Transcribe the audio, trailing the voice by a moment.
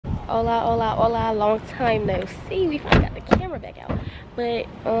Hola, long time no see. We finally got the camera back out. But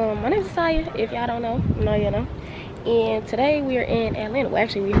my name is Saya, if y'all don't know, you know. And today we are in Atlanta. Well,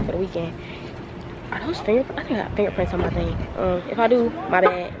 actually we're here for the weekend. Are those fingerprints? I think I got fingerprints on my thing. If I do, my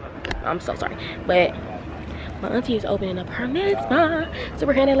bad. I'm so sorry. But my auntie is opening up her MedSpa. So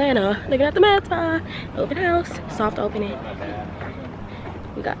we're here in Atlanta, looking at the MedSpa. Open house, soft opening.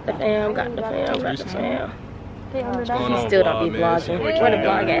 We got the fam, got the fam. He still don't be vlogging. Where the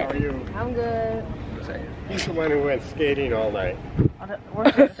vlog at? I'm good. He's the one who went skating all night.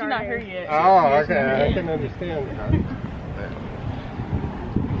 She's not here yet. Oh, okay. I can understand.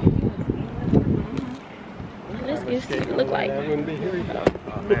 Let's get see what it look like. I wouldn't be here.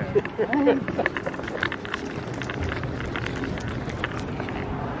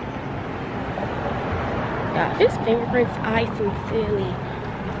 Yeah, his fingerprints, I sincerely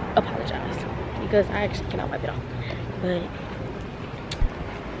apologize because I actually cannot wipe it off. But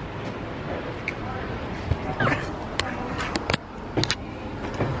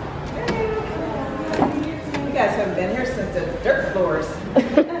you guys haven't been here since the dirt floors.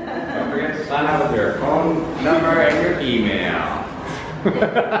 Don't forget to sign up with your phone number and your email.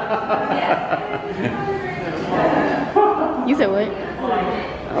 you said what?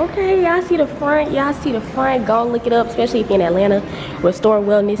 Okay, y'all see the front. Go look it up, especially if you're in Atlanta. Restore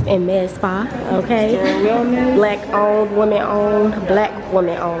Wellness and MedSpa. Okay. Black owned, women owned, black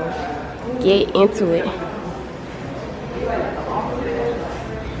woman owned. Get into it.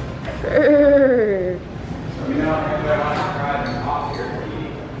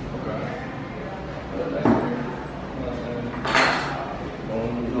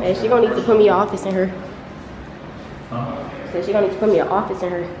 Hey, she gonna need to put me an office in her. So she gonna need to put me an office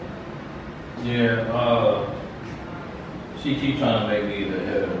in her. Yeah, she keeps trying to make me the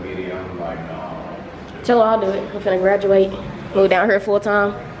head of the media. I'm like, no. Tell her I'll do it. I'm finna graduate, move down here full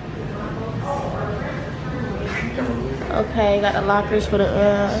time. Okay, got the lockers for the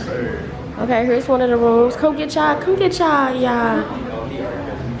okay, here's one of the rooms. Come get y'all, y'all.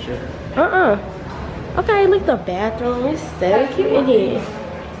 Okay, look at the bathroom. It's so cute in here.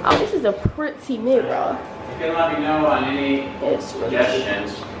 Oh, this is a pretty mirror. You can let me know on any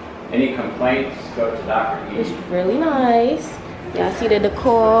suggestions, any complaints, go to Dr. E. It's really nice. Y'all see the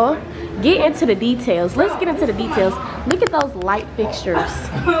decor. Get into the details. Let's get into the details. Look at those light fixtures.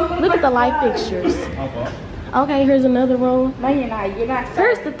 Look at the light fixtures. Okay, here's another room. No, you're not.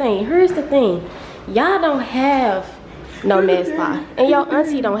 Here's the thing. Y'all don't have no MedSpa. And your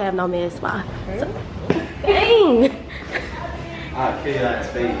auntie don't have no MedSpa. So, dang.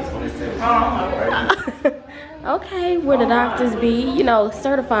 Okay, where the doctors be, you know,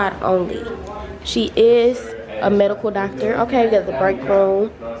 certified only. She is a medical doctor. Okay, we got the break room.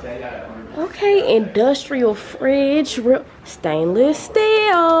 Okay, industrial fridge, stainless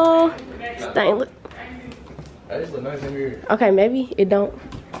steel. Stainless. Okay, maybe it don't.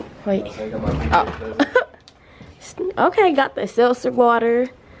 Wait. Oh. Okay, got the seltzer water.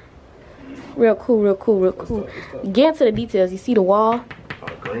 Real cool. Get into the details. You see the wall?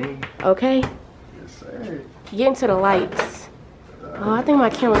 Green. Okay. Yes, sir. Get into the lights. Oh, I think my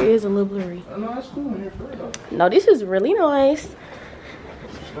camera is a little blurry. Oh, no, that's cool in here for real. No, this is really nice.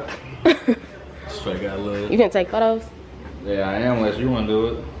 Straight got love. You can take photos? Yeah, I am. Unless you want to do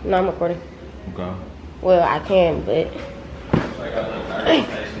it. No, I'm recording. Okay. Well, I can, but.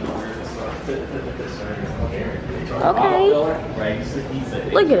 Okay.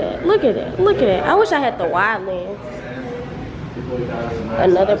 Look at that. I wish I had the wide lens.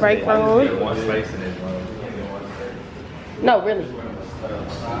 Another break room. No, really.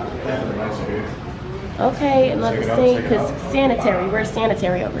 Okay, another sink, because sanitary. We're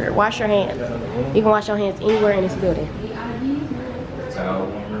sanitary over here. Wash your hands. You can wash your hands anywhere in this building.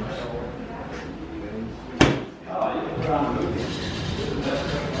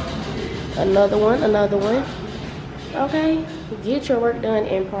 Another one. Okay, get your work done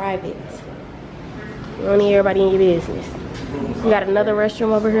in private. You don't need everybody in your business. We got another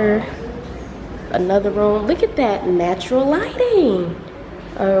restroom over here. Another room. Look at that natural lighting.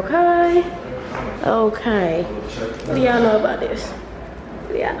 Okay. What do y'all know about this?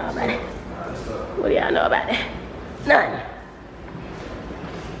 What do y'all know about it? None.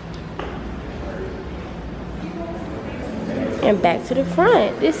 And back to the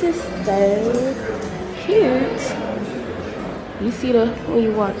front. This is so cute. You see when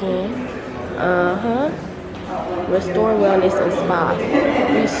you walk in. Restore Wellness and Spa.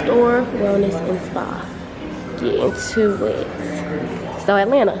 Restore Wellness and Spa. Get into it. So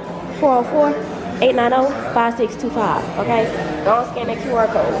Atlanta, 404-890-5625. Okay? Go and scan that QR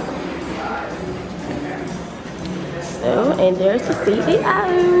code. So, and there's the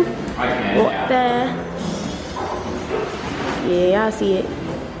CEO. Walk there. Yeah, y'all see it.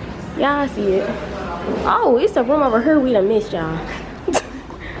 Y'all see it. Oh, it's a room over here we done missed, y'all.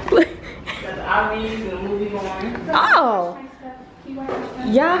 Oh.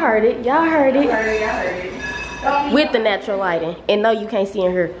 Y'all heard it. Y'all heard it. With the natural lighting. And no, you can't see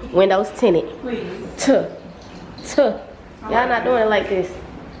in here. Windows tinted. Y'all not doing it like this.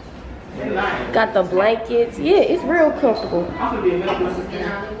 Got the blankets. Yeah, it's real comfortable.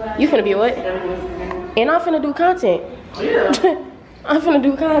 You finna be what? And I'm finna do content. I'm finna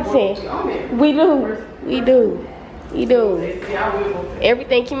do content. We do.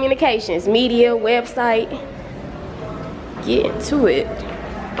 Everything communications, media, website. Get into it.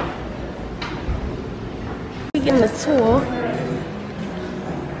 We getting the tour.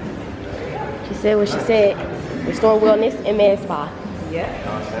 She said what she said. Restore Wellness and MedSpa. Yeah.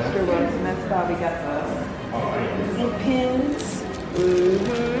 Restore Wellness and MedSpa. We got the ink pens.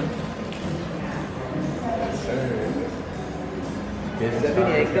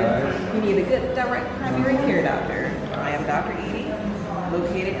 You need a good direct primary care doctor. I am Dr. Edie,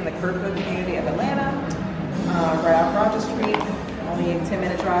 located in the Kirkwood community of Atlanta, right off Roger Street, only a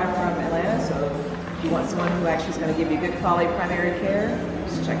 10-minute drive from Atlanta. So if you want someone who actually is going to give you good quality primary care,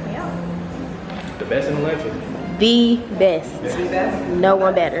 just check me out. The best in Atlanta. The best. The best? No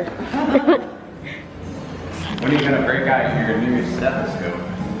one better. When are you gonna break out your new stethoscope?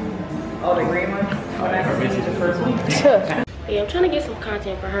 Oh, the green one? Oh, that's the first one. Yeah, I'm trying to get some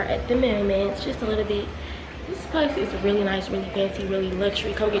content for her at the moment, just a little bit. This place is really nice, really fancy, really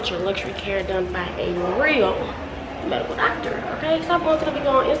luxury. Come get your luxury care done by a real medical doctor, okay? Stop going to the people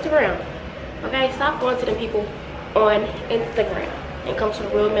on Instagram, okay? Stop going to the people on Instagram and come to the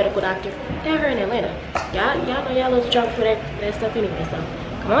real medical doctor down here in Atlanta. Y'all know y'all little junk for that stuff anyway, so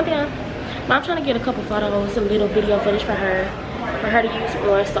come on down. But I'm trying to get a couple photos, a little video footage for her to use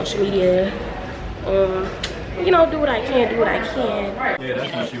on social media. You know, do what I can. Yeah,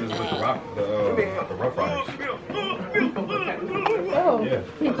 that's when she was with the Rough Riders. Oh. Yeah.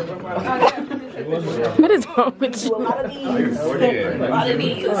 What is wrong with you? A lot of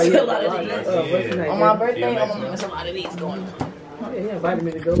these. On my birthday, I'm gonna miss a lot of these going on. Yeah, he invited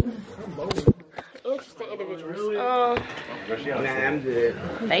me to go. Interesting individuals. I'm good.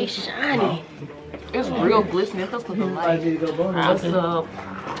 They shiny. It's real glistening. It looks like a light.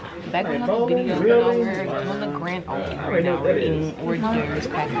 Back in the video, we're on the grand opening right now. We're eating hors d'oeuvres,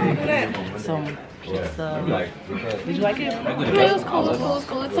 some pizza. Did you like it? It was cool.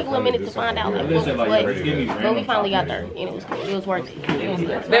 It took a little minute to find out like what was what, but we finally got there, and it was cool. It was worth it.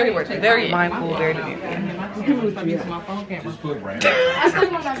 Very worth it. Very mindful. Very good. I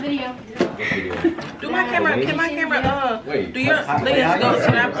still want that video. Do my camera. Can my camera? Do your legs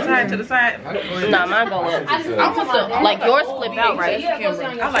go to the side? Nah, mine go up. Like yours flip out, right?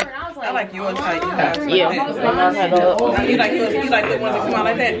 I like yours tight. Yeah, mine go up. You like the ones that come out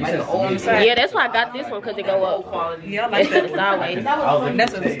like that? On the side. Yeah, that's why I got this one, because it go up. Yeah, I like Instead that. of sideways.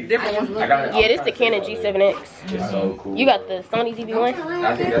 That's a different one. Yeah, this the Canon G7X. It's so cool. You got the Sony ZV-1?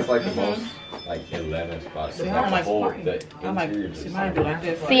 I think that's like the most like 11 spots. I like interior. see mine do like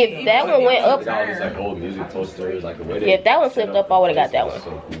this. See, if that one went up, All these like old music posters, like the way yeah, if that one flipped up, I would have got that one.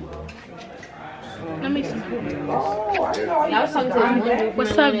 So cool, bro. That makes sense. I was talking to him.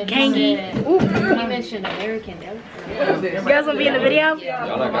 What's up, gangy? He mentioned American. You guys want to be in the video?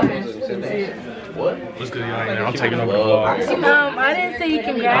 Y'all like what? What's good, y'all? I'm taking over the vlog. I didn't say you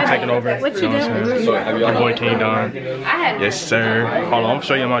can grab I'm taking over. What you know what I'm doing? saying? Your boy King Don. Yes, sir. Hold on, I'm gonna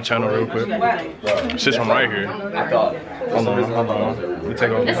show you my channel real quick. It's just from right here. Hold on. Let me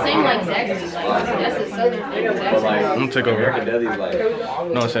take over. It seemed like Texas. Like, that's a southern thing. I'm gonna take over. You know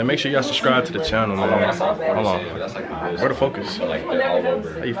what I'm saying? Make sure y'all subscribe to the channel, man. Hold on. Where the focus? How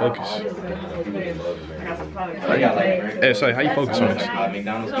you focus? Hey, say, how you focus on this?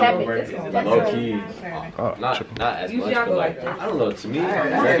 Low key. Oh, Not as much, but like, I don't know, to me,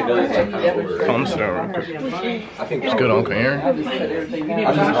 American Deli is like kind of over. come sit down real quick. I think It's good, Uncle Aaron.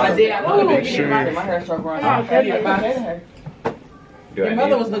 Your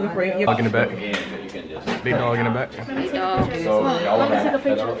mother was looking for you. Dog in the back. Big dog in the back. So, y'all want to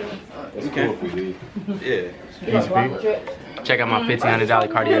head out? It's cool if we leave. Yeah. Easy, Check out my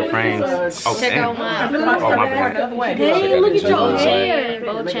 $1,500 Cartier frames. Oh, Check out my. Oh, my bad. Hey, look at your hair.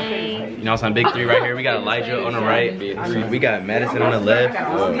 Gold chain. You know, some big 3 right here. We got Elijah on the right. We got Madison on the left.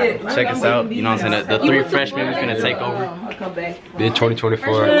 Check us out. You know what I'm saying? The 3 freshmen we finna take over. Bid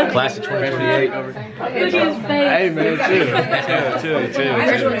 2024. Class of 2028. Hey man, chill. Chill.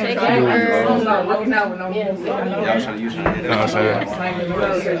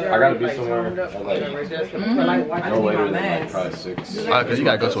 I gotta be somewhere no later than probably 6. Cause you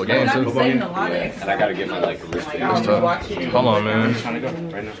gotta go to a game too. And I gotta get my wrist thing. That's tough. Hold on, man.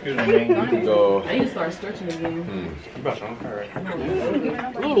 You can go. I need to start stretching again. Could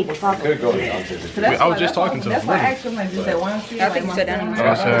go to Auntie. I was just talking to That's him. why I actually like just that one seat. I think you sit down.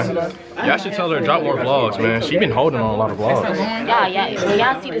 Y'all should tell her to drop more vlogs, man. She been holding on a lot of vlogs. Yeah. When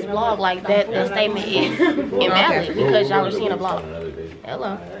y'all see this vlog like that, the statement is invalid because y'all are seeing a vlog.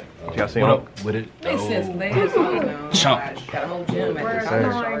 Hello. Y'all seen it? With it? Makes sense. Chump. Got a whole gym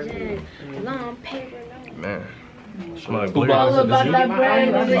at this Long paper. Man. Smell like blue. All about that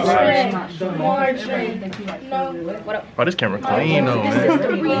brand and respect. Margin. No. What up? Oh, this camera clean though, This is the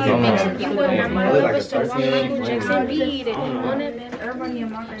man. remix. You put my Michael Jackson beat it on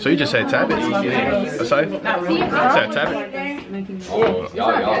it. So you just said tap it? Aside? You said tap it?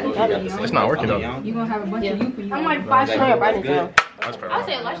 It's not working though. You gonna have a bunch of you for you. I'm like 5 straight right now. That's I perfect.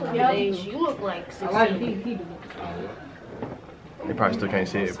 said like age. You look like 16. You probably still can't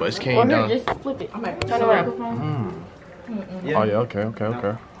see it, but it's Or came here, down. just flip it. Turn around. Oh yeah, okay. Hold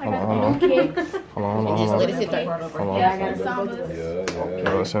on. Just let it sit there. Hold on. You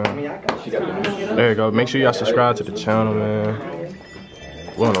know what I'm saying? There you go. Make sure y'all subscribe to the channel, man.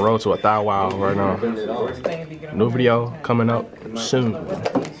 We're on the road to 1,000 right now. New video coming up soon.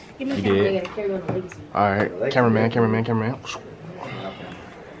 You did. Alright, cameraman.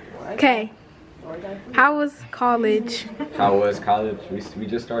 Okay. How was college? How was college? We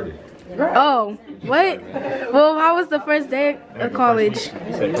just started. Oh, what? Well, how was the first day of college?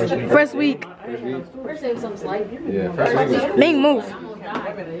 First week. Yeah, first week. Nate, move.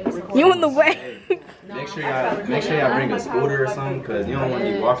 You in the way. Make sure y'all bring a scooter or something, cause you don't want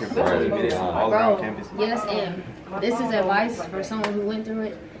to be walking for 30 minutes all around campus. Yes, and this is advice for someone who went through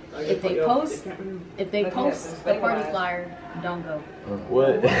it. If they post the party flyer, don't go.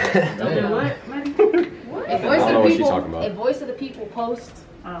 What? Don't go. If Voice of the People post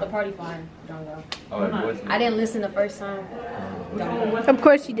the party flyer, don't go. I didn't listen the first time. Don't go. Of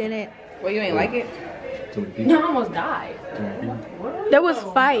course you didn't. Well, you ain't like it? No, I almost died. There was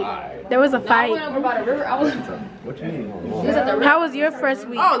fight. There was a I fight. went over by the river. I was. What you mean? How was your first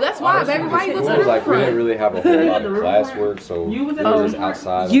week? Oh, that's why, baby. Why you go to the Like, we didn't really have a whole lot of classwork, so we were just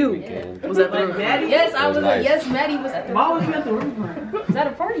outside on the weekend. Was that the riverfront? Yes, I was. Nice. Yes, Maddie was at the. Why was you at the riverfront? Was that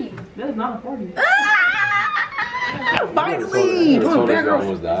a party? That is not a party. Finally!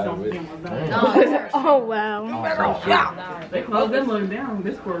 Almost died. No. Oh wow. They closed them one down.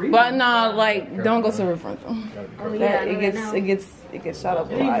 This for a reason. But no, like, don't go to the riverfront though. Oh yeah, It gets shot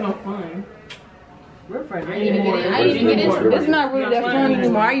up a lot. I didn't even get into it. It's not really that fun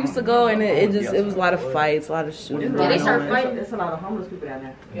anymore. I used to go and it was a lot of fights, a lot of shooting. Yeah, they start fighting. There's a lot of homeless people down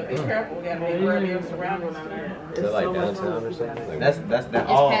there. Yeah, be careful. We gotta be aware of surroundings down there. Is it like downtown or something? Like, That's It's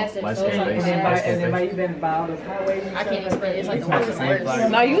past it, so it's like And then by you been by all the highways. I can't explain. It's like the worst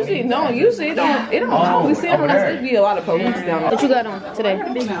words. No, usually it don't always say unless there be a lot of police down there. What you got on today?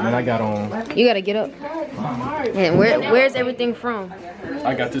 Man, I got on. You gotta get up. And where's everything from?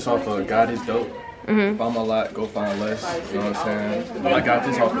 I got this off of God Is Dope. Find my lot, go find less. You know what I'm saying? But I got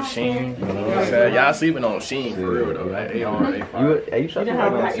this off of Sheen. You know what I'm saying? Y'all sleeping on Sheen for real though. Like AR, A5. You know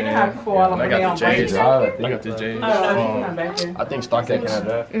what I'm saying? And I got the J's. I got the J's. I think StockX.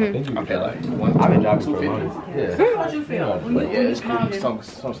 I pay like $250. Yeah. How'd you feel? But yeah, it's cool.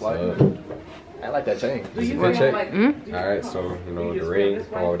 Some slight. I like that chain. This is a fit check. Alright, so, you know, the ring,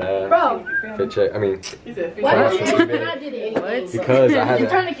 all that. Bro. Fit check. I mean, What? I did it anyway. because I had You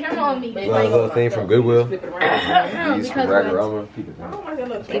turn a the camera on me. little thing from Goodwill. These from Ragarama.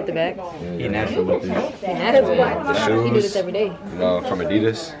 Keep the bag. He natural with these. Natural. The You do this shoes, every day. you know, from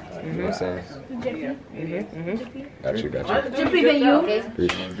Adidas. You know what I'm saying? Got you. Jippy than you.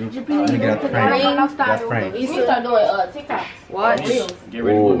 That's Frank. You start doing TikTok. Watch. Ooh,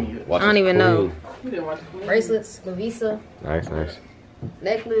 I don't even know. Queen. Bracelets, Lavisa, Nice.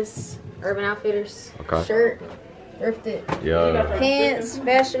 necklace, Urban Outfitters, Okay. shirt, thrifted, Yeah. pants,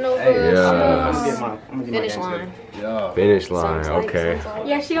 Fashion Nova, Yeah. shoes, Finish Line. Yeah. Finish line. Okay.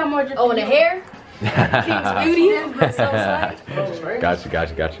 Yeah, she got more. Oh, and the hair, King's Beauty.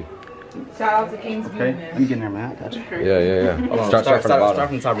 Got you. Shout out to King's Okay, let me get in there, man. I got you. Yeah. Hold on, Start from the bottom. Start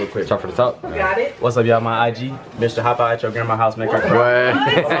from the top real quick. Start from the top. Got it. What's up, y'all? My IG, Mr. Hop Out at your grandma's house, make her cry.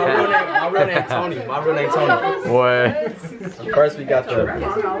 My real name Tony. My real name Tony. Boy. First, we got the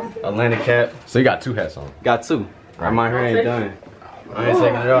Atlanta cap. So you got 2 hats on. Got 2. My hair ain't done. I ain't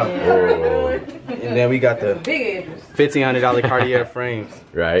taking it off. And then we got the $1,500 Cartier frames.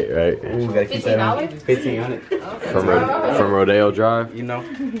 Right. Ooh, gotta keep that on. $1,500. From Rodeo Drive. You know.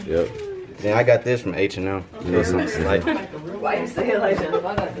 Yep. Then I got this from H&M. Something like Why you say it like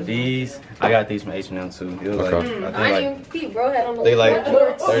that? these. I got these from H&M too. It was Okay. I think they like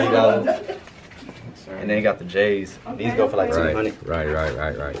 $30. And then you got the J's. These go for like $200.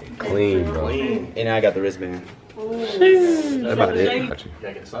 Right. Clean, bro. And then I got the wristband. That's about it. Got you.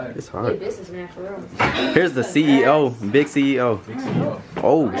 It's hard. Businessman for real. Here's the CEO, big CEO.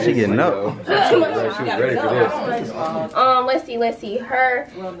 Oh, she getting up. She was ready for this. Let's see. Her.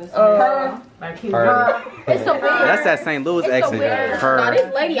 Her. It's so weird. That's that St. Louis It's so accent. weird. Now Her.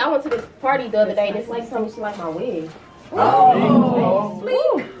 this lady, I went to this party the other day, and it's like something she like my wig. Hey,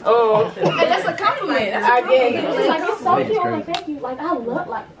 that's a compliment. That's a I compliment. did. It's like, it's so cute. I'm like, thank you. Like, I love,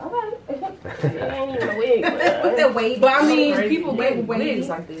 like, okay. It ain't even a wig. Put that wave. But I mean, people wear wigs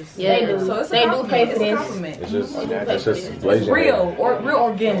like this. Yeah, they do. So it's They a do compliment. pay for It's a this. compliment. It's just blazing. Real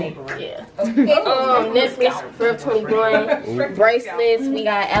organic. Yeah. Necklace, Forever 21. Bracelets. We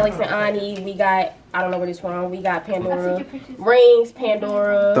got Alex and Auntie. We got, I don't know where this from. We got Pandora. Rings,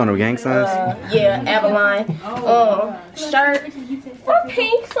 Pandora. Throwing no gang signs? Yeah, Avalon. Shirt. For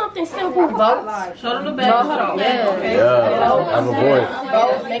pink, something simple. Vote. Show them the back. Yeah. I'm a boy.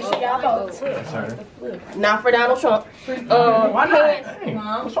 Vote. Make sure y'all vote. Not for Donald Trump. Why Pants.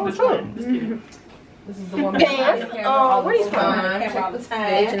 not? What's wrong with Trump? This is the one. Pants. Where these from?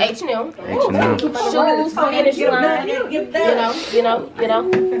 H&M. Shoes, finish line. You know.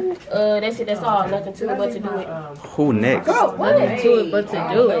 That's it. That's all. Nothing to it but to do it. Who next? Nothing to it but to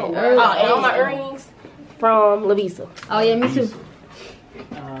do it. And all my earrings from Lavisa. Oh yeah, me too.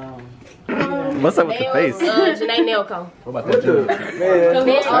 What's up with the face? Janae Nelco. What about that dude?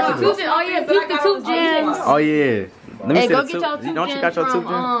 Oh yeah, peep the tooth gems. Oh yeah. Let me Hey, see go the get tooth. your tooth Don't you got your gems tooth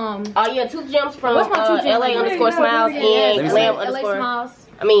from gem? Oh yeah, tooth gems from What's my tooth gem? LA_smiles and Glam LA underscore. Smiles.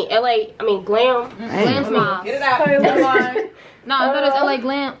 Glam. Glam Smiles. Get it out. No, I thought it was LA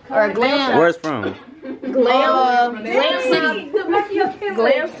Glam or Glam. Where's from? Glam City.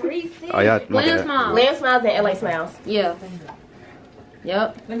 Glam City. Oh yeah, my Glam bad. Smiles. Glam Smiles and LA Smiles. Yeah.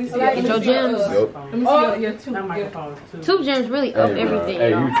 Yep. Let me see Get your gems. Let me see your tooth. Tooth gems really up everything. Hey,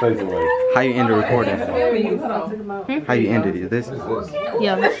 y'all. you crazy boy. How you end the recording? Hold on. How you ended it? This?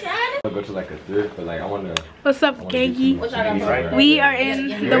 Yeah. I'll go to like a thrift, but like I want to. What's up, Gangy? We are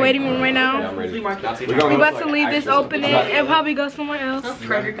in the waiting room right now. I'm ready. We about to leave this opening and probably go somewhere else.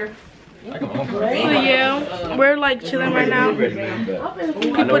 So yeah, we're like chilling right now.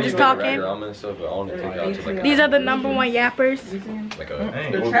 People just talking. These are the #1 yappers.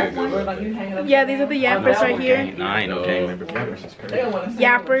 Yeah, these are the yappers right here. Nah, I ain't no gang member.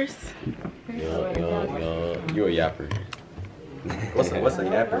 Yappers. You a yapper. What's a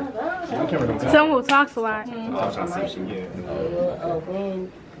yapper? Someone who talks a lot.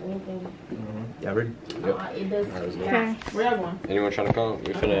 Y'all ready? Okay. Anyone trying to come?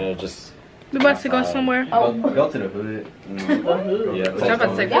 We finna just. We about to go somewhere. Go to the hood.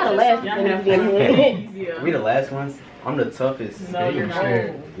 Yeah. We the last ones. I'm the toughest. No, you're not.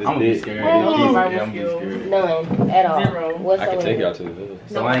 I'm gonna be scared. Yeah, I'm gonna be scared. None at all. I can take y'all to the village.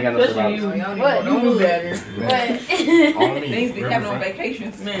 So I ain't got no survivors. What? Don't do better. On me. Things be having on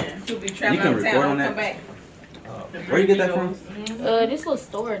vacations. Man, to be You traveling can out of record town on and that. come back. Where you get that from? This little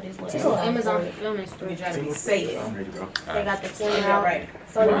store. This little Amazon fulfillment store. We try to be safe. They got the camera Yeah, out. right.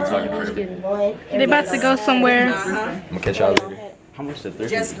 Sony TV, getting one. They about to go somewhere. I'm gonna catch y'all later. How much the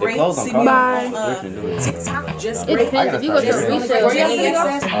thrift? Just The great. clothes on See cost. me Bye. on TikTok. Just It great. depends. If you go to a resale, Where you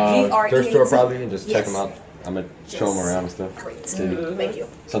access? Thrift store probably, and just check them out. I'm gonna show them around and stuff. Thank you.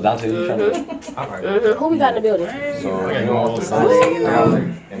 So Dante, you trying to? Who we got in the building? So you know what the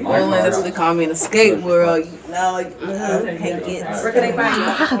Only that's what they call me in the skate world. You know, you can't get. Where can they find you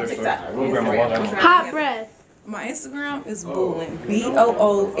on TikTok? Hot breath. My Instagram is Boolin,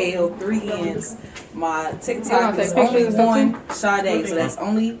 BOOL 3 N's. My TikTok is only one Sade, so that's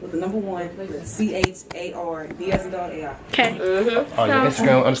only with the #1 CHARD as in dog AI. Okay. Oh, your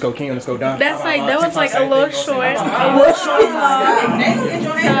Instagram _King_Don. That's like, that was like a little short. What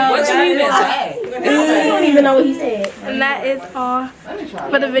you need to say? I don't even know what he said. And that is all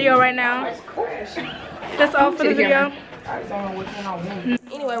for the video right now. That's all for the video.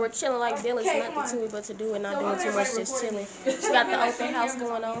 Anyway, we're chilling like villains, nothing to it but to do it, not doing too much, just chilling. She got the open house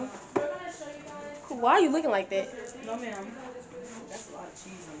going on. Why are you looking like that? No, ma'am. That's a lot of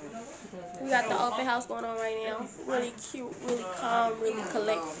cheese in it. We got the open house going on right now. Really cute, really calm, really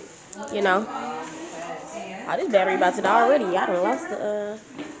collected. You know. Oh, this battery about to die already. Y'all done lost the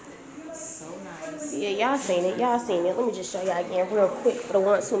Yeah, y'all seen it. Y'all seen it. Let me just show y'all again real quick for the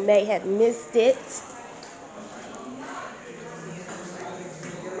ones who may have missed it.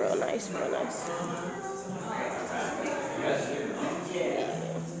 Real nice, real nice.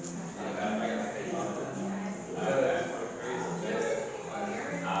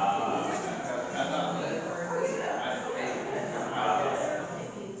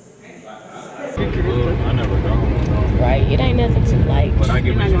 I never go. Right, it ain't nothing to like. But I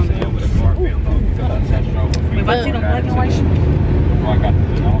get what you're saying with a car film. If I see them black and white, I got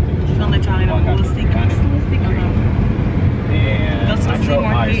the don't let y'all in a little secret. And Go to the flea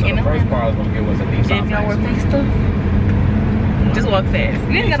market in the first car I was gonna get was a Nissan. if y'all wear fake stuff, just walk fast.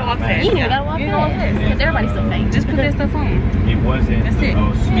 You ain't gotta walk fast. You ain't gotta walk fast. Because everybody's so fake. Just put that stuff on. It wasn't. That's it.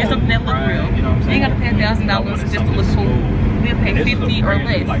 Get something that look real. You know what I'm saying? You ain't gotta pay $1,000 just to look cool. We'll pay 50 or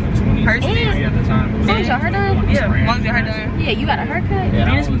less. Like a 20 person. at the time. As long as your hair done? Yeah, as long as your hair done. Yeah, you got a haircut?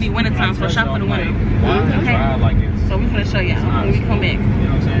 Yeah, this would be winter time, so shop for the winter. Okay. So we finna show y'all when we come back. You know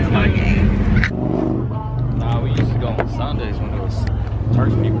what I'm saying? Like, Nah, we used to go on Sundays when it was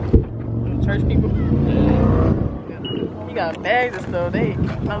church people. Church people. You got bags and stuff. They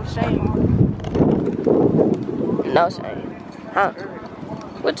no shame. No shame. Huh?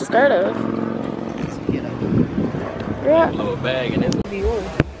 What you scared of? Yeah. Little bag and it's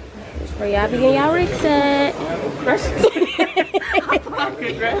For y'all be getting y'all rich set.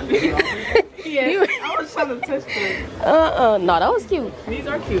 Yeah, I was trying to touch them. No, that was cute. These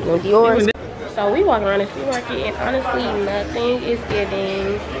are cute. Yours. So we walking around the flea market and honestly nothing is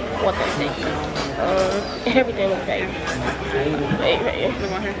giving what they say. Everything was fake.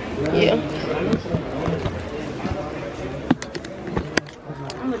 Yeah.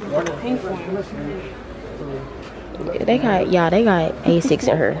 I'm looking for the pink one. They got A6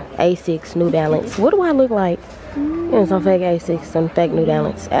 in her. A6 New Balance. What do I look like? Yeah, some fake A6, some fake New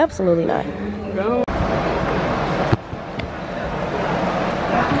Balance. Absolutely not. No.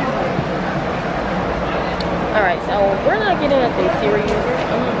 Alright, so we're not getting nothing serious.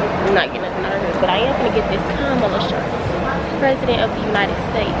 I'm not getting nothing out of this, but I am gonna get this Kamala shirt. President of the United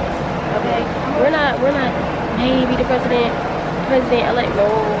States. Okay? We're not maybe the president-elect, no.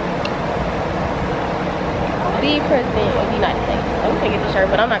 The president of the United States. I'm gonna get the shirt,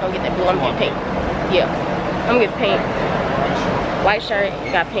 but I'm not gonna get that blue. I'm gonna get pink. Yeah, I'm gonna get pink. White shirt,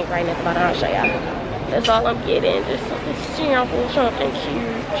 got pink right at the bottom. I'll show y'all. That's all I'm getting. Just something simple, something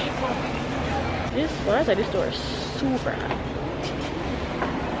cute. When I say this store is super hot.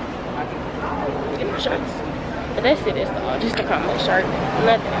 Get my shirts. But that's it, that's all. Just a common shirt.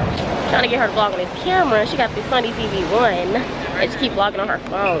 Nothing else. Trying to get her to vlog on this camera. She got this Sunny TV1 and she keep vlogging on her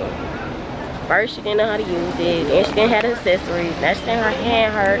phone. First, she didn't know how to use it, and she didn't have the accessories. Now she's saying her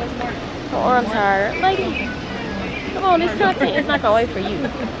hand hurt, her arms hurt. Lady, come on, this content is not gonna wait for you.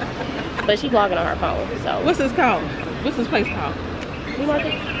 But she vlogging on her phone, so. What's this called? What's this place called? Flea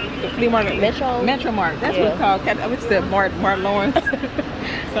market? The flea market. Metro? Metro Mart. That's what it's called. I wish it said Mart Lawrence.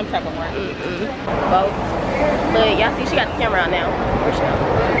 Some type of Mart. Both. But y'all see, she got the camera out now. Where's she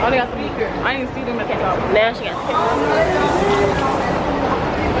at? Only got the picture. I didn't see them at the top. Now she got the camera.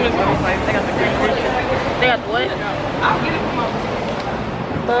 They got the green fish. They got the what? I'll get it from my.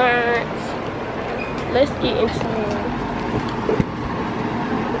 But let's get into.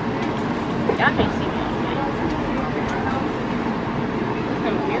 Y'all can't see me.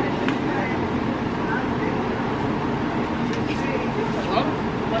 Come here.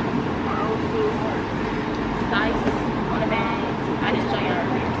 Size on the bag. I didn't show y'all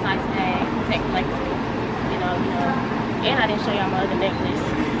earlier. Size bag. Take like, you know. And I didn't show y'all my other necklace.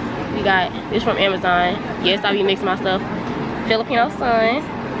 We got this from Amazon. Yes, I be mixing my stuff. Filipino sun.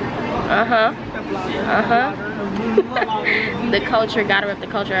 The culture, gotta rep the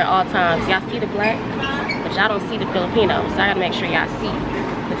culture at all times. Y'all see the black, but y'all don't see the Filipino. So I gotta make sure y'all see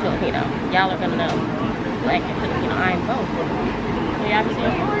the Filipino. Y'all are gonna know black and Filipino. I am both. So y'all be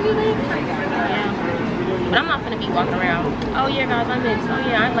saying, oh, are you mixed? Yeah. But I'm not gonna be walking around. Oh yeah, guys, I'm mixed. Oh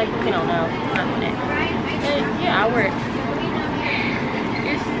yeah, I like Filipino. No, I'm not doing that. And yeah, I wear it.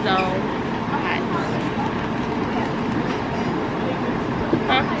 It's so hot.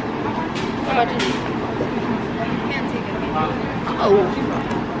 Huh? How much is it?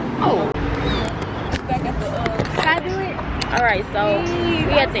 Oh. Can I do it? Alright, so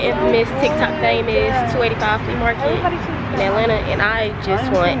we at the infamous TikTok famous 285 flea market. in Atlanta, and I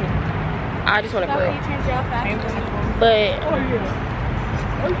just want to grill. But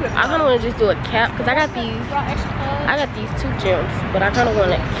I kind of want to just do a cap because I got these 2 gyms, but I kind of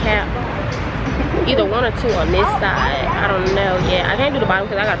want to cap either 1 or 2 on this side. I don't know. Yeah, I can't do the bottom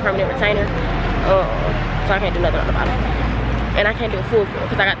because I got a permanent retainer, so I can't do nothing on the bottom. And I can't do a full grill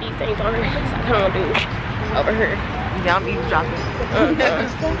because I got these things on here, so I kind of want to do over here. Y'all be dropping.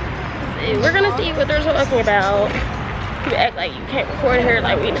 We're gonna see what they're talking about. You act like you can't record here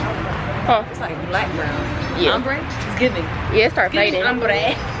like we know. Huh? It's like black brown. Yeah. Ombre? It's giving. Yeah, it started fading.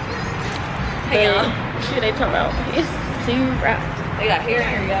 Ombre. Hey y'all. Shit they talking about. It's super. They got hair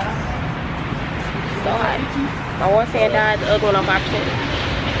here, y'all. So hot. My one fan died, the other one on 5%.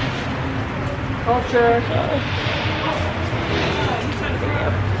 Culture. So. Yeah.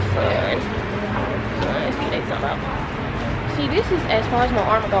 Fun. Let's see what they talking about. See, this is as far as my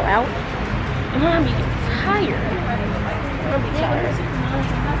arm will go out. I'm gonna be tired. I'm gonna be tired.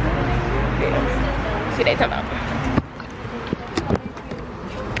 Yeah. See, they talking about.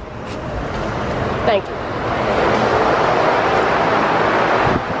 Thank you.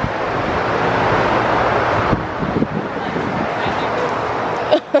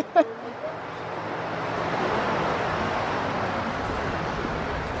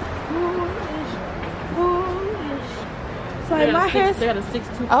 Like my hair. They got a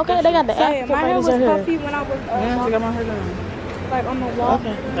 6'2". Okay, they got the African my hair was braids in here. puffy when I was Yeah, I got my hair done. like on the wall.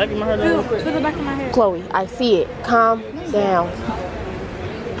 Okay, I get my hair done real quick. To the back of my hair. Chloe, I see it. Calm down.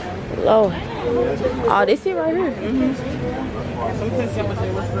 Lord. Oh, this it right here.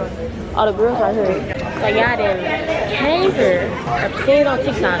 Oh, the girls right here. So y'all done came here, I've seen it on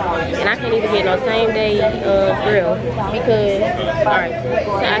TikTok, and I can't even get no same day grill because, alright,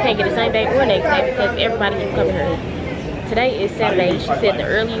 so I can't get the same day or next day because everybody can come here. Today is Saturday. She said the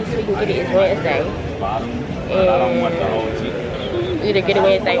earliest we can get it is Wednesday. And either get it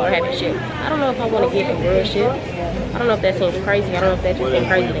Wednesday or have it shipped. I don't know if I want to get the grill shipped. I don't know if that seems crazy. I don't know if that just seems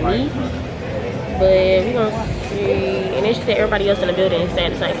crazy to me. But we're going to see. And then she said everybody else in the building is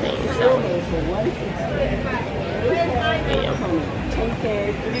saying the same thing. So, yeah.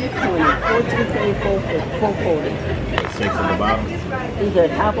 6 at the bottom. These are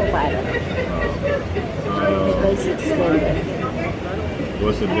top or bottom. Basic standard.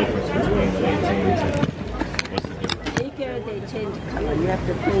 What's the difference between the 18s? What's the difference? Thicker, they change color. You have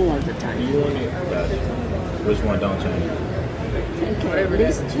to clean all the time. Which one don't change? Thicker,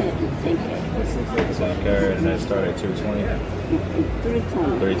 this change thicker. 10K, and that started at 220?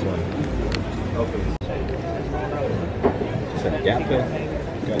 320. 320. Okay. Is that a gap fill?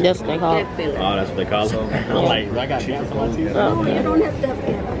 That's what they call it. Oh, that's what they call it? I'm like, I got gaps on my teeth. You don't have to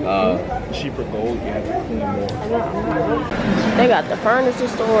have Cheaper gold, you have to clean more. They got the furniture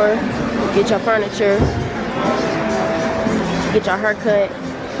store. Get your furniture. Get your hair cut.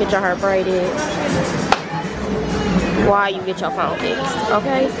 Get your hair braided. While you get your phone fixed,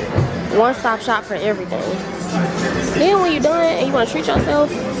 okay? One-stop shop for everything. Then when you're done and you want to treat yourself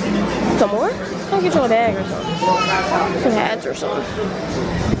some more, come get you a bag or something. Some hats or something.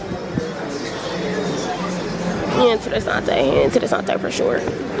 Into the Sante for sure.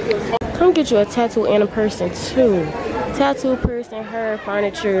 Come get you a tattoo and a person too. Tattoo, person, hair,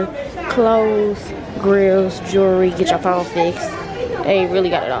 furniture, clothes, grills, jewelry, get your phone fixed. They really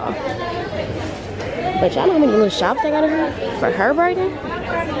got it all. But y'all know how many little shops they got in here for hair braiding?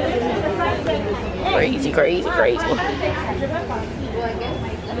 Crazy, crazy, crazy.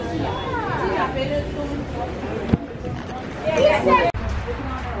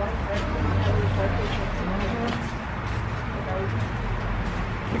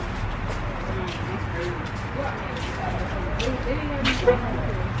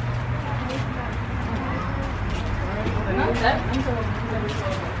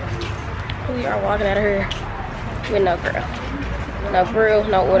 We are walking out of here with no grill. No grill,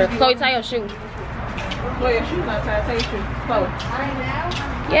 no order. Chloe, tie your shoe. Chloe, your shoe's not tied. Tie your shoe. Chloe.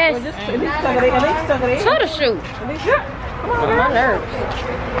 Yes. Tie the shoe. Come on, my nerves.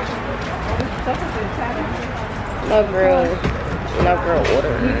 No grill. No grill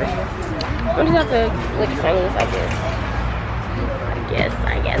order. I'm just have to lick the fingers, I guess.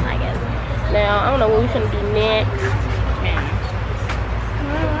 Now, I don't know what we're gonna do next.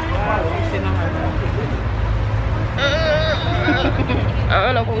 I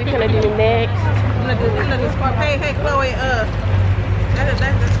don't know what we're gonna do next. Hey, Chloe,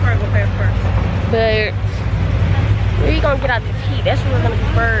 that's part go past first. But we're gonna get out this heat. That's what we're gonna do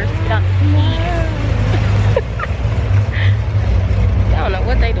first. Get out this heat. I don't know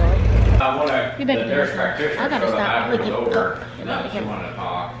what they doing. You better nurse practitioner I gotta stop looking over. up. No, she wanted to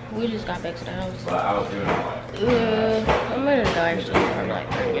talk. We just got back to the house. But I was doing all that. I'm ready to go actually. Probably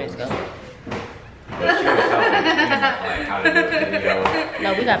like 30 minutes ago. But she was helping me, like, how to do a video.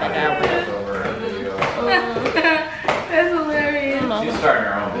 No, we got back out. Over a video. That's hilarious. She's starting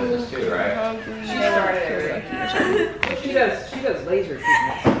her own business too, right? She started it. She does laser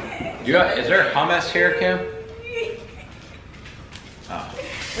treatments. Is there hummus here, Kim? Oh.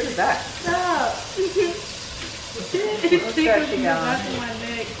 What is that? Stop. What's that she got?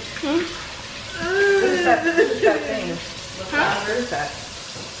 What is that thing? What is that?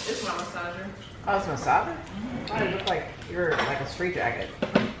 It's my massager. Oh, it's a massager? Oh, it looks like you're like a straight jacket.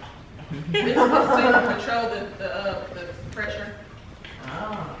 It's supposed to control the pressure.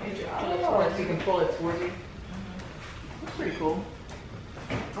 Oh, so you can pull it towards you. That's pretty cool.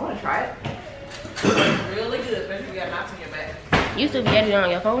 I want to try it. It's really good, especially if you got knots in your back. You still be editing on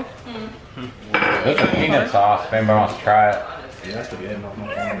your phone? There's some peanut sauce. If anybody wants to try it. Yeah, I still be editing off my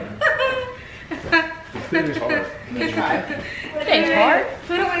phone. It's hard. It ain't hard.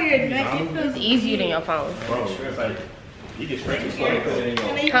 Put it on your neck. It's easier than your phone. Bro, it's like, you get straight to the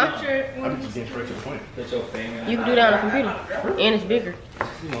point. Huh? I'm just getting straight to the point. You can do that on a computer. And it's bigger.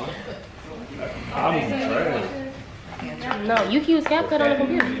 I'm even trash. No, you can use CapCut on a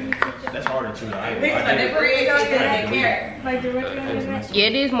computer. That's harder too. Like directly on your neck. Yeah,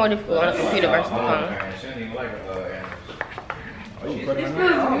 it is more difficult on a computer versus the phone. This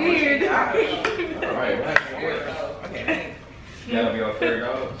feels weird. That'll be all $30.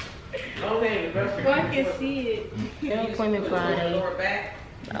 Well, I can see it. Appointment Friday.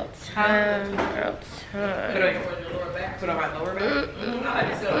 About time. About time. Put on my lower back.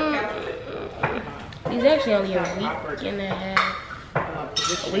 He's actually only a week and a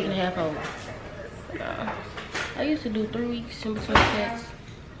half old. I used to do 3 weeks in between sets.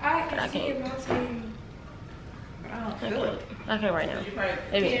 I can see it melting. I can't right now.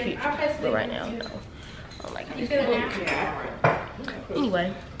 Maybe in the future, but right now, no. I'm like, I used to look.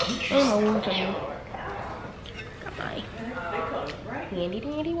 Anyway, I'm moving to you. Bye. Handy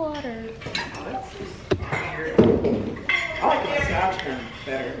dandy water.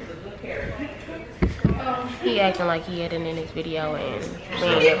 He acting like he had it in his video and we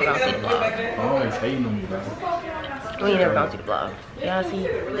ain't never gonna see the vlog. Always hating on me, bro. We ain't never gonna see the vlog. Y'all see?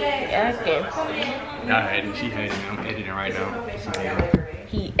 Asking. Y'all hating, she hating me. I'm editing right now.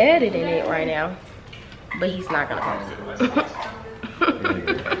 He editing it right now, but he's not gonna post it.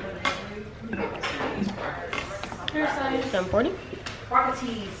 740?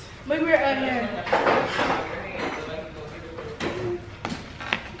 Maybe we're out here.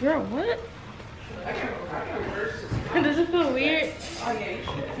 Girl, what? Does it feel weird?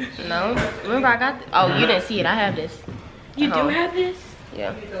 No. Remember I got oh, you didn't see it. I have this. You do have this?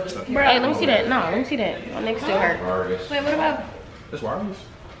 Yeah. Hey, let me see that. No, let me see that. My neck still hurt. Wait, what about? That's wireless?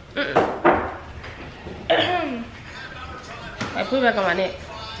 Hey, put it back on my neck.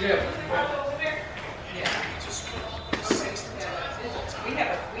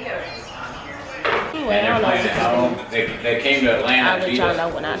 Anyway, I don't know. They came to Atlanta. I'll let y'all know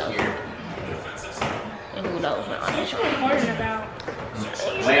when I know. And who knows when I know.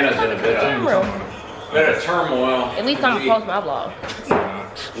 Atlanta's in a bit of turmoil. At least I'm gonna post my vlog.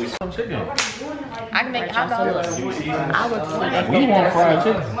 I can make y'all so look. I went to sleep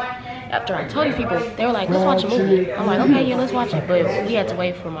after I told these people, they were like, let's watch a movie. I'm like, okay, yeah, let's watch it. But we had to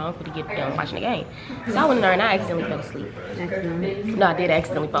wait for my uncle to get done watching the game. So I went in there and I accidentally fell asleep. No, I did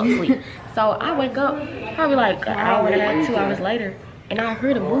accidentally fall asleep. So I wake up probably like an hour and a half, 2 hours later, and I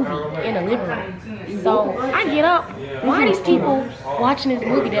heard a movie in the living room. So I get up. Why are these people watching this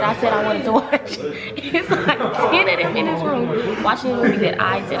movie that I said I wanted to watch? It's like 10 of them in this room watching the movie that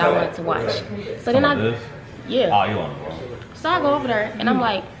I said I wanted to watch. So then so I go over there and I'm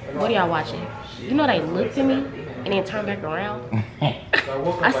like, what are y'all watching? You know, they looked at me and then turned back around.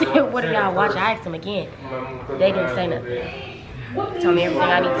 I said, what are y'all watching? I asked them again. They didn't say nothing. Tell me everything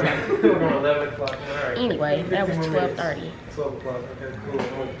I need to know. Anyway, that was 12:30. 12 o'clock, okay, cool. I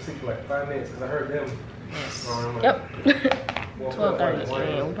went to sleep for like 5 minutes because I heard them. Yep.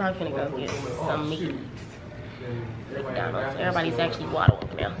 12:30, and we're probably gonna go get some meat. McDonald's. Everybody's actually wide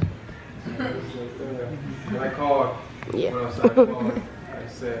open now. When I called, yeah. When I called, I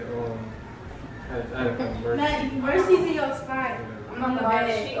said, I had an emergency. Mercy's in your spine. I'm on the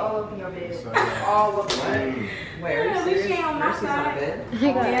bed. She all up in your bed. All up in your bed. Wait, are you serious? She on my Mercy's on the side. bed?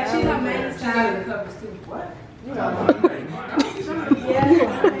 Yeah, she's on Manny's side. What?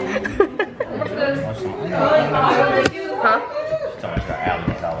 Huh?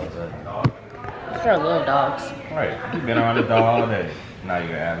 Sure, love dogs. Right. You've been around the dog all day. Now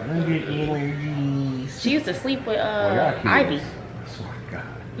you're out. Look at allergies. She used to sleep with Ivy.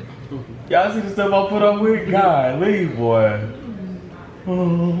 Y'all see the stuff I put up with? God, leave, boy.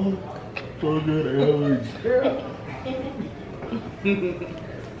 Oh, so good allergies.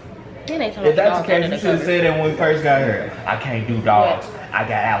 If that's the case, you should have said that when we first got here. I can't do dogs. I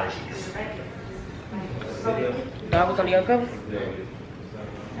got allergies. Dog was under your covers?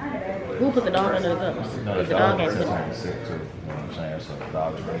 Who put the dog under the covers? No, the dog ain't put it. Sick too. You know what I'm saying? So the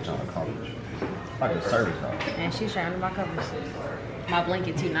dog is really trying to comfort you. Like a service dog. And she's sharing my covers. My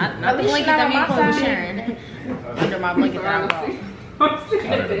blanket too. Not the blanket that me and Chloe was sharing. Under my blanket that I brought.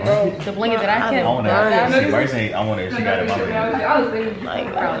 The blanket that I kept. I want to first thing I want to she got it in my room. Like,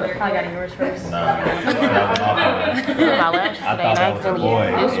 probably got in yours first. My lashes today, and I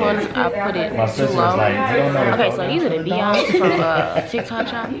accidentally this one I put it too low. Okay, so these are the Beyonds from TikTok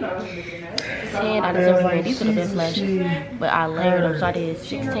shop. 10 out of 10 grand. These are the best lashes, but I layered them, so I did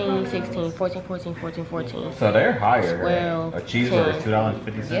 16, 16, 14, 14, 14, 14. So they're higher. 12, a cheeseburger is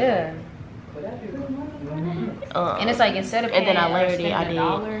 $2.50. Yeah. And it's like instead of and then I layered it, I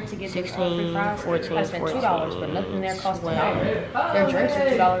 $1 did 16, 14, I spent $2, but nothing there cost $1. Their drinks are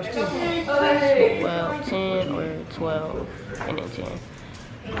 $2 too. 12, 10, or 12, and then 10.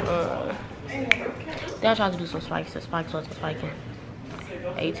 Then I tried to do some spikes. The spikes wasn't spiking.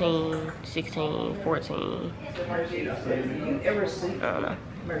 18, 16, 14. I don't know.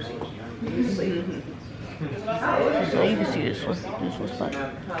 So you can see this one. This one's spiked.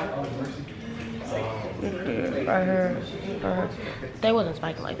 Right here. They wasn't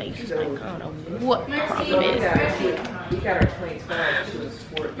spiking like they used to spike. I don't know what the problem is. We got our planes back. She was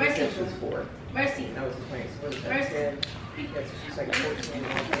 4. Mercy. She was 4. Mercy. That was the planes. What is that? Mercy. She's like 14.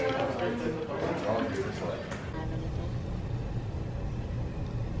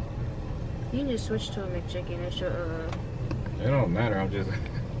 You can just switch to a McChicken. It should, It don't matter. I'm just.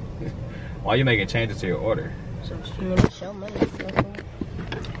 Why are you making changes to your order? Show money. You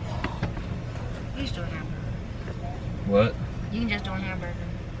just do a hamburger. What? You can just do a hamburger.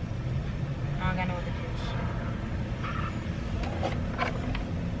 I don't got no other dish.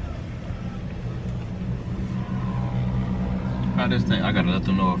 How this thing? I gotta let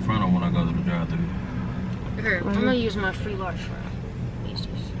them know up front when I go to the drive-thru. Here, I'm gonna use my free large fry.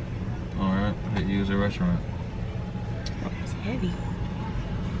 Alright, hit use a restaurant. It's heavy.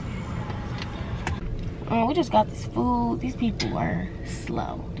 We just got this food. These people are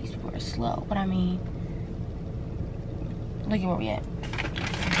slow. But I mean, look at where we at.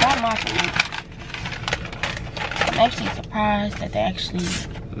 Got my food. I'm actually surprised that they actually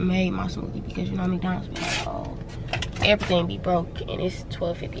made my smoothie because you know McDonald's be like, oh, everything be broke and it's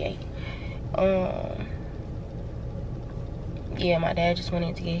 $12.58. Yeah, my dad just went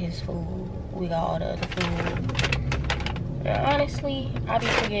in to get his food. We got all the other food. And honestly, I be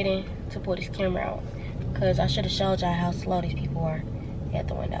forgetting to pull this camera out because I should have showed y'all how slow these people are at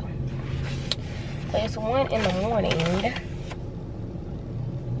the window. But it's 1 in the morning.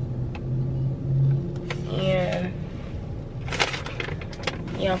 And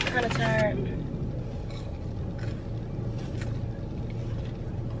yeah, I'm kind of tired.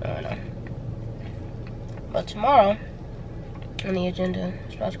 I don't know. But tomorrow, on the agenda,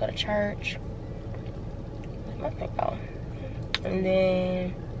 I'm supposed to go to church. Where's my thing go? And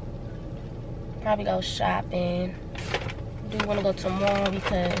then probably go shopping. Do want to go tomorrow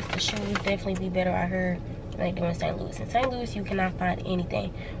because the shoes definitely be better out here than they do in St. Louis. In St. Louis, you cannot find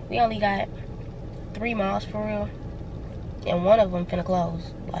anything. We only got 3 malls for real, and one of them finna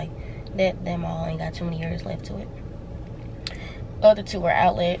close. Like that mall ain't got too many years left to it. The other 2 are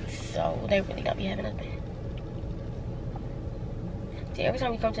outlets, so they really don't be having nothing. See, every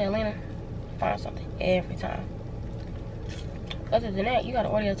time you come to Atlanta, find something. Every time. Other than that, you gotta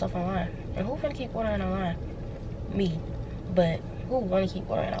order your stuff online. And who finna keep ordering online? Me. But who wanna keep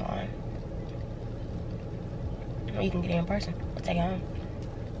ordering online? Or you can get it in person, or take it home.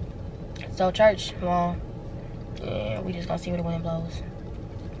 So church, well, yeah, we just gonna see where the wind blows.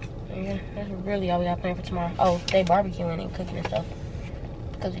 Yeah, that's really all we got planned for tomorrow. Oh, they barbecuing and cooking and stuff.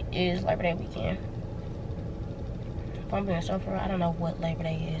 Because it is Labor Day weekend. If I'm being so for real, I don't know what Labor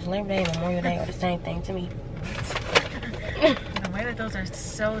Day is. Labor Day and Memorial Day are the same thing to me. The way that those are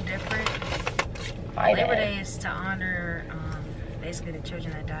so different. Labor Day is to honor basically the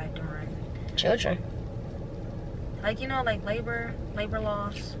children that died during. Children? Like, you know, like labor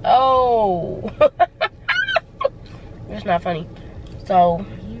laws. Oh! It's not funny. So.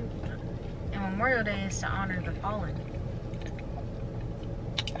 And Memorial Day is to honor the fallen.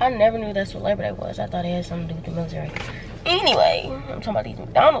 I never knew that's what Labor Day was. I thought it had something to do with the military. Anyway, I'm talking about these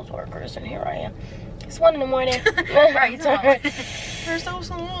McDonald's workers, and here I am. It's 1 in the morning. Right, for so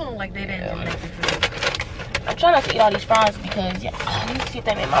long, like they didn't do nothing for me. I'm trying not to eat all these fries because, yeah, let me see if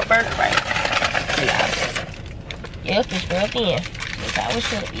they made my burger right. Yeah, it's just real thin. That's how it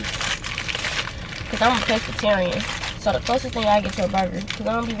should be. Because I'm a pescatarian. So the closest thing I get to a burger, because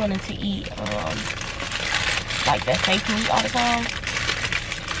I don't be wanting to eat, like that fake meat all the time.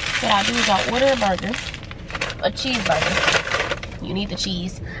 What I do is I order a burger, a cheeseburger. You need the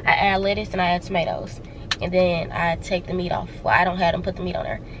cheese. I add lettuce and I add tomatoes. And then I take the meat off. Well, I don't have them put the meat on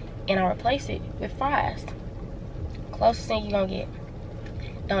there. And I replace it with fries. Closest thing you're gonna get.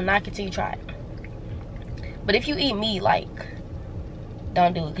 Don't knock it till you try it. But if you eat meat, like,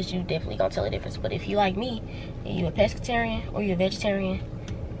 don't do it because you definitely gonna tell the difference. But if you like meat and you're a pescatarian or you're a vegetarian,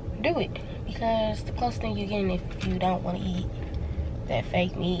 do it. Because the closest thing you're getting if you don't want to eat that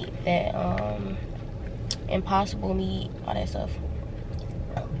fake meat, that impossible meat, all that stuff.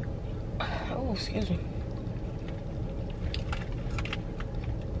 Oh, excuse me.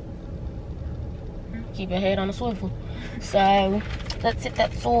 Keep your head on the swivel. So that's it.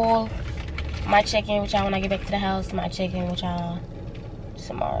 That's all. Might check in with y'all when I get back to the house. Might check in with y'all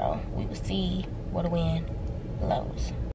tomorrow. We will see where the wind blows.